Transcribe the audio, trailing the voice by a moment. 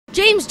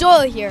James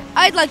Doyle here.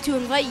 I'd like to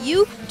invite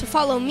you to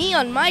follow me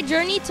on my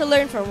journey to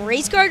learn from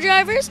race car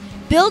drivers,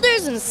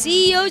 builders, and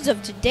CEOs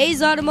of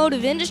today's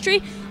automotive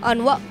industry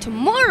on what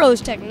tomorrow's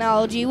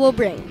technology will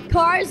bring.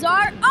 Cars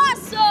are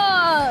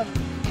awesome!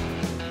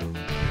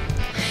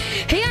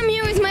 Hey, I'm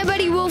here with my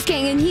buddy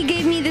Wolfgang, and he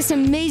gave me this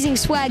amazing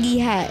swaggy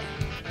hat.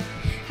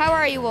 How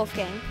are you,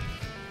 Wolfgang?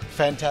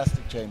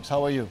 Fantastic, James.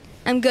 How are you?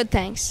 I'm good,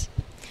 thanks.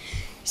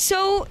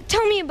 So,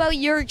 tell me about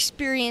your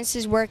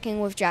experiences working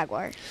with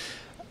Jaguar.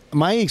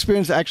 My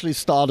experience actually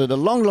started a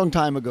long, long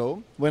time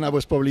ago when I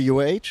was probably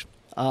your age.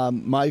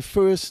 My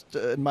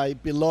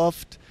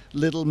beloved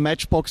little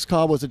matchbox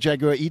car was a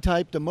Jaguar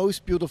E-Type, the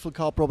most beautiful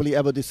car probably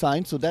ever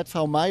designed. So that's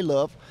how my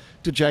love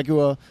to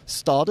Jaguar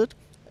started.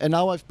 And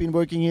now I've been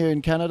working here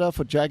in Canada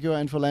for Jaguar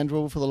and for Land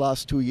Rover for the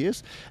last 2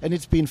 years. And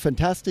it's been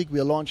fantastic. We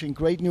are launching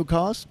great new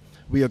cars.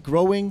 We are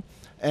growing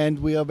and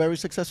we are a very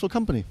successful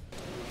company.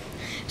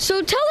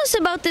 So tell us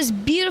about this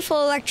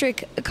beautiful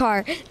electric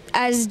car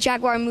as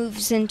Jaguar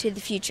moves into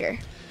the future.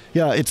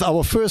 Yeah, it's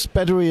our first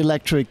battery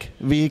electric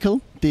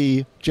vehicle,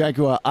 the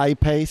Jaguar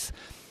I-Pace.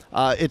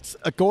 It's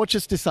a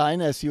gorgeous design,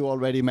 as you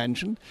already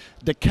mentioned.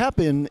 The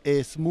cabin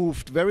is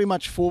moved very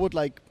much forward,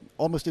 like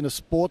almost in a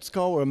sports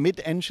car or a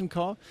mid-engine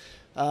car,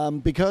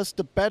 because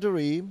the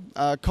battery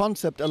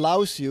concept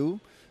allows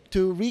you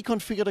to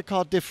reconfigure the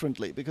car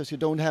differently because you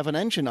don't have an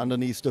engine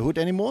underneath the hood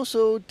anymore,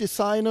 so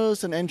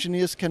designers and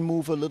engineers can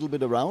move a little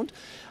bit around.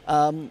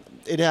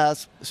 It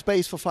has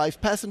space for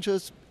 5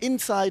 passengers,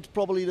 inside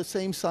probably the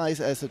same size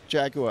as a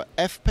Jaguar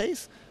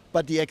F-Pace,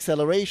 but the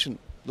acceleration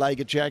like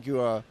a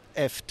Jaguar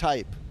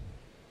F-Type.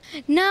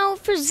 Now,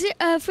 for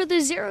the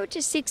 0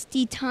 to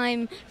 60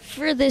 time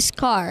for this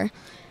car,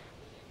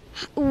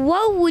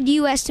 what would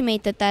you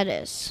estimate that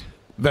is?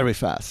 Very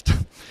fast.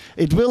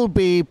 It will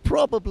be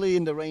probably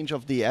in the range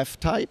of the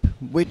F-Type,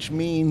 which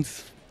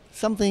means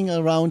something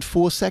around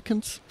 4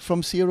 seconds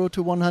from 0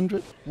 to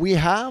 100. We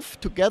have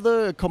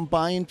together a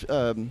combined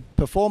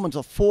performance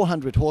of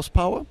 400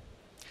 horsepower,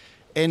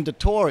 and the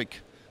torque,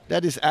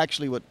 that is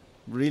actually what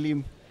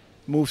really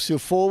moves you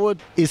forward,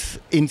 is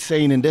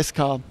insane in this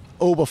car.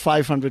 Over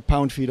 500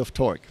 pound-feet of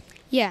torque.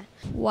 Yeah.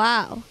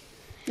 Wow.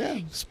 Yeah,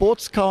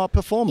 sports car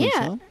performance,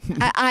 yeah.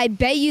 Huh? I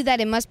bet you that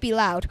it must be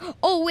loud.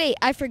 Oh, wait,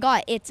 I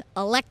forgot. It's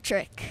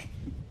electric.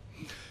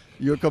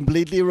 You're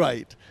completely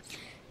right.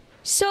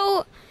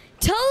 So,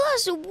 tell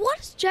us, what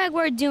is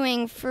Jaguar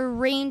doing for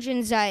range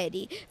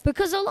anxiety?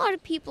 Because a lot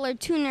of people are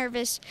too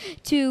nervous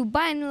to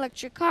buy an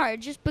electric car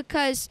just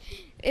because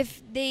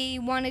if they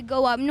want to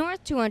go up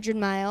north 200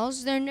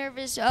 miles, they're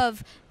nervous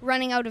of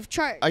running out of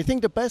charge. I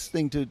think the best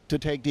thing to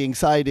take the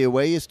anxiety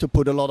away is to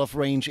put a lot of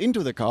range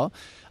into the car.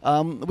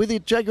 With the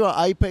Jaguar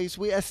I-Pace,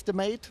 we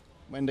estimate,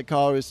 when the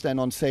car is then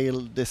on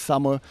sale this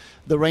summer,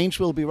 the range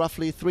will be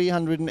roughly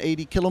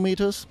 380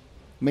 kilometers,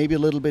 maybe a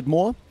little bit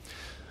more.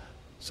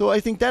 So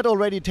I think that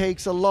already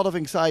takes a lot of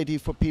anxiety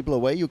for people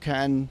away. You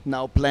can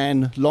now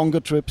plan longer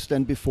trips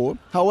than before.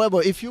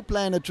 However, if you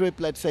plan a trip,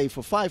 let's say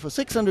for 500 or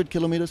 600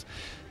 kilometers,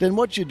 then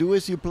what you do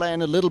is you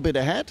plan a little bit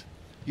ahead.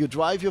 You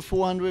drive your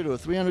 400 or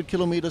 300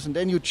 kilometers and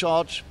then you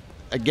charge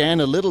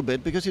again a little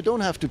bit because you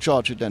don't have to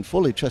charge it then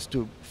fully just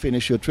to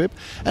finish your trip.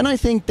 And I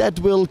think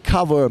that will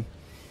cover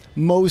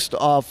most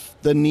of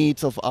the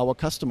needs of our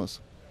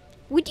customers.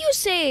 Would you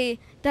say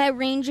that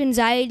range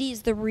anxiety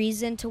is the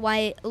reason to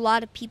why a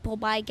lot of people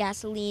buy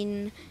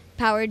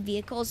gasoline-powered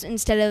vehicles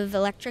instead of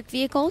electric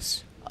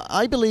vehicles?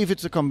 I believe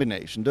it's a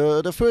combination.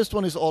 The first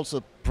one is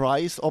also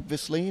price,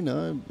 obviously. You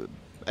know,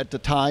 for the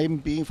time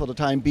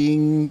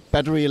being,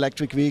 battery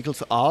electric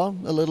vehicles are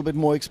a little bit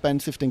more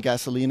expensive than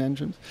gasoline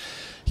engines.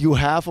 You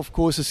have, of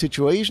course, a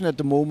situation at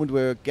the moment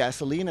where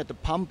gasoline at the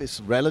pump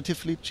is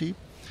relatively cheap.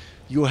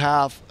 You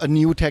have a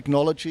new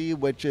technology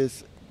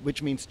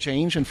which means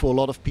change, and for a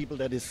lot of people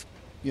that is,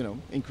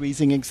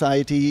 increasing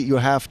anxiety. You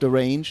have the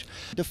range.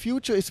 The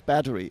future is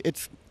battery.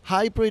 It's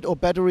hybrid or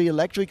battery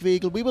electric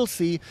vehicle. We will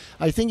see.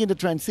 I think in the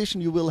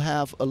transition you will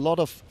have a lot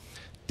of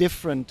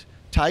different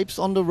types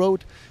on the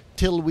road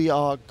till we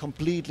are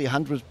completely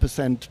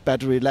 100%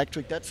 battery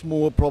electric. That's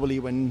more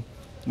probably when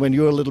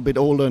you're a little bit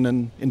older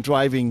and in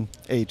driving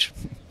age.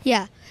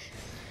 Yeah.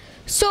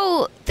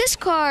 So this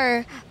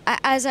car,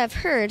 as I've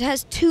heard,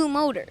 has 2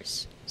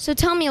 motors. So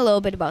tell me a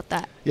little bit about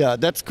that. Yeah,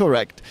 that's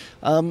correct.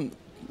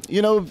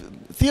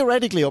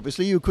 Theoretically,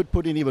 obviously, you could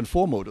put in even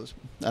 4 motors.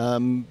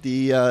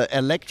 The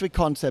electric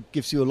concept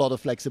gives you a lot of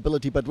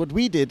flexibility, but what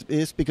we did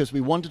is, because we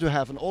wanted to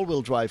have an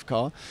all-wheel drive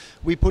car,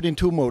 we put in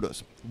 2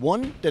 motors.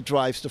 One that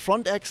drives the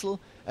front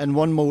axle and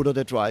one motor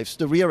that drives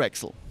the rear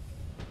axle.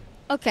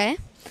 Okay,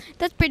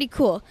 that's pretty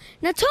cool.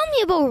 Now tell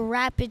me about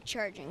rapid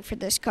charging for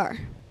this car.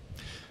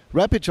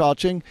 Rapid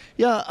charging,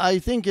 yeah, I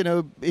think,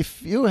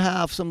 if you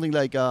have something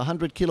like a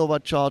 100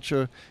 kilowatt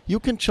charger, you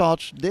can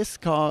charge this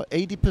car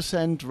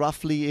 80%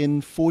 roughly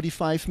in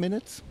 45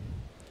 minutes.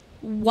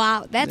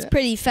 Wow, that's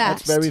pretty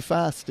fast. That's very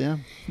fast, yeah.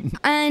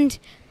 And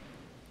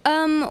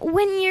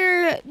when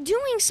you're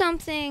doing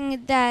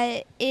something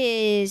that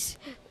is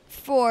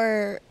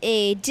for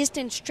a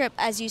distance trip,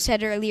 as you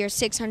said earlier,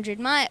 600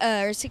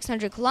 or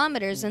 600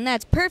 kilometers, and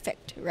that's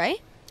perfect,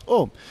 right?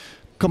 Oh,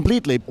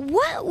 completely.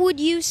 What would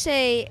you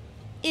say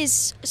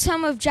is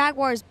some of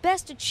Jaguar's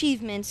best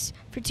achievements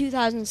for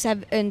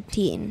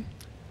 2017?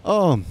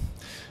 Oh,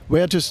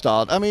 where to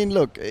start? I mean,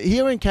 look,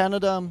 here in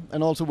Canada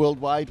and also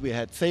worldwide, we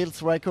had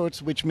sales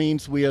records, which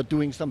means we are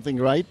doing something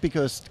right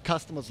because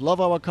customers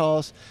love our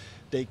cars.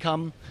 They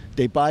come,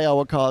 they buy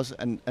our cars,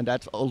 and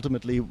that's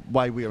ultimately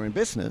why we are in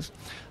business.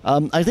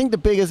 I think the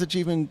biggest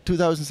achievement in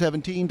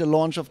 2017, the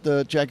launch of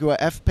the Jaguar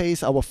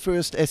F-Pace, our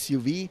first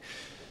SUV.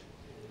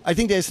 I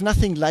think there's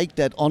nothing like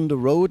that on the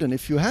road, and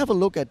if you have a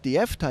look at the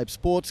F-Type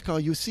sports car,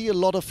 you see a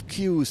lot of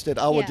cues that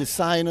our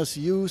designers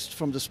used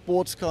from the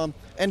sports car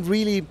and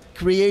really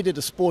created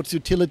a sports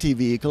utility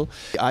vehicle.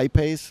 The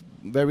I-Pace,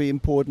 very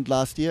important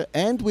last year,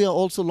 and we are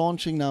also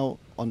launching now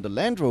on the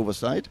Land Rover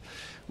side,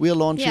 we are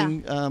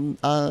launching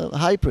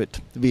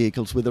hybrid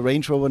vehicles with the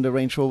Range Rover and the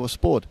Range Rover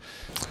Sport.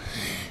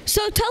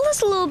 So tell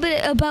us a little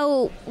bit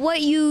about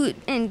what you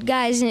and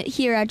guys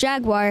here at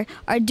Jaguar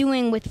are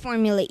doing with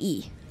Formula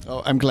E.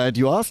 Oh, I'm glad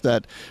you asked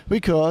that,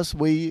 because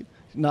we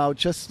now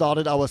just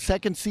started our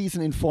second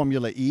season in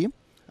Formula E,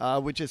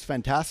 which is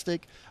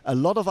fantastic. A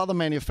lot of other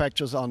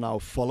manufacturers are now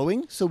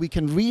following, so we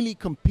can really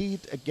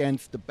compete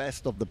against the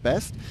best of the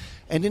best.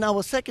 And in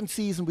our second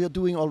season, we are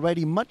doing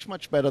already much,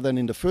 much better than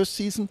in the first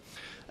season.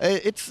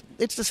 It's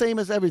the same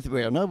as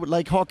everywhere, no?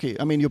 Like hockey.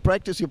 I mean, you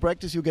practice,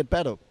 you get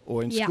better.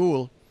 Or in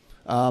school.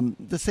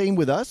 The same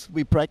with us.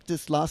 We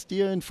practiced last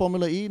year in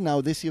Formula E.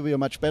 Now this year we are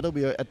much better.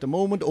 We are at the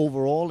moment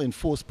overall in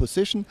fourth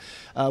position.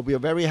 We are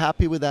very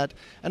happy with that.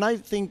 And I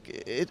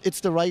think it's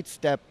the right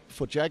step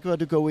for Jaguar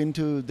to go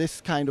into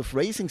this kind of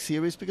racing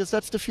series, because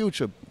that's the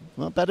future.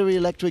 Battery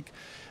electric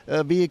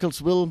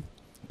vehicles will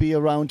be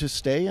around to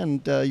stay,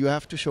 and you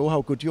have to show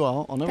how good you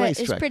are on a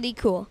racetrack. That is pretty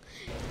cool.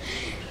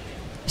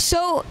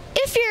 So,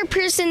 if you're a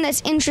person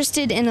that's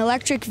interested in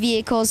electric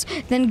vehicles,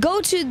 then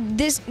go to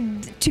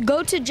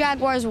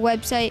Jaguar's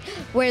website,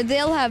 where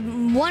they'll have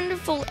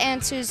wonderful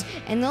answers,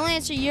 and they'll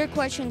answer your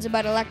questions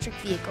about electric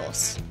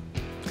vehicles.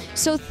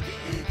 So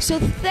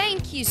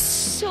thank you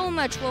so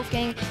much,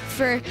 Wolfgang,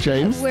 for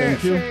James,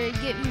 thank you.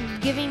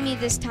 for giving me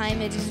this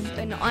time. It is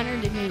an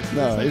honor to meet.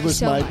 No, you. it was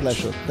so my much.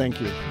 pleasure.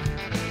 Thank you.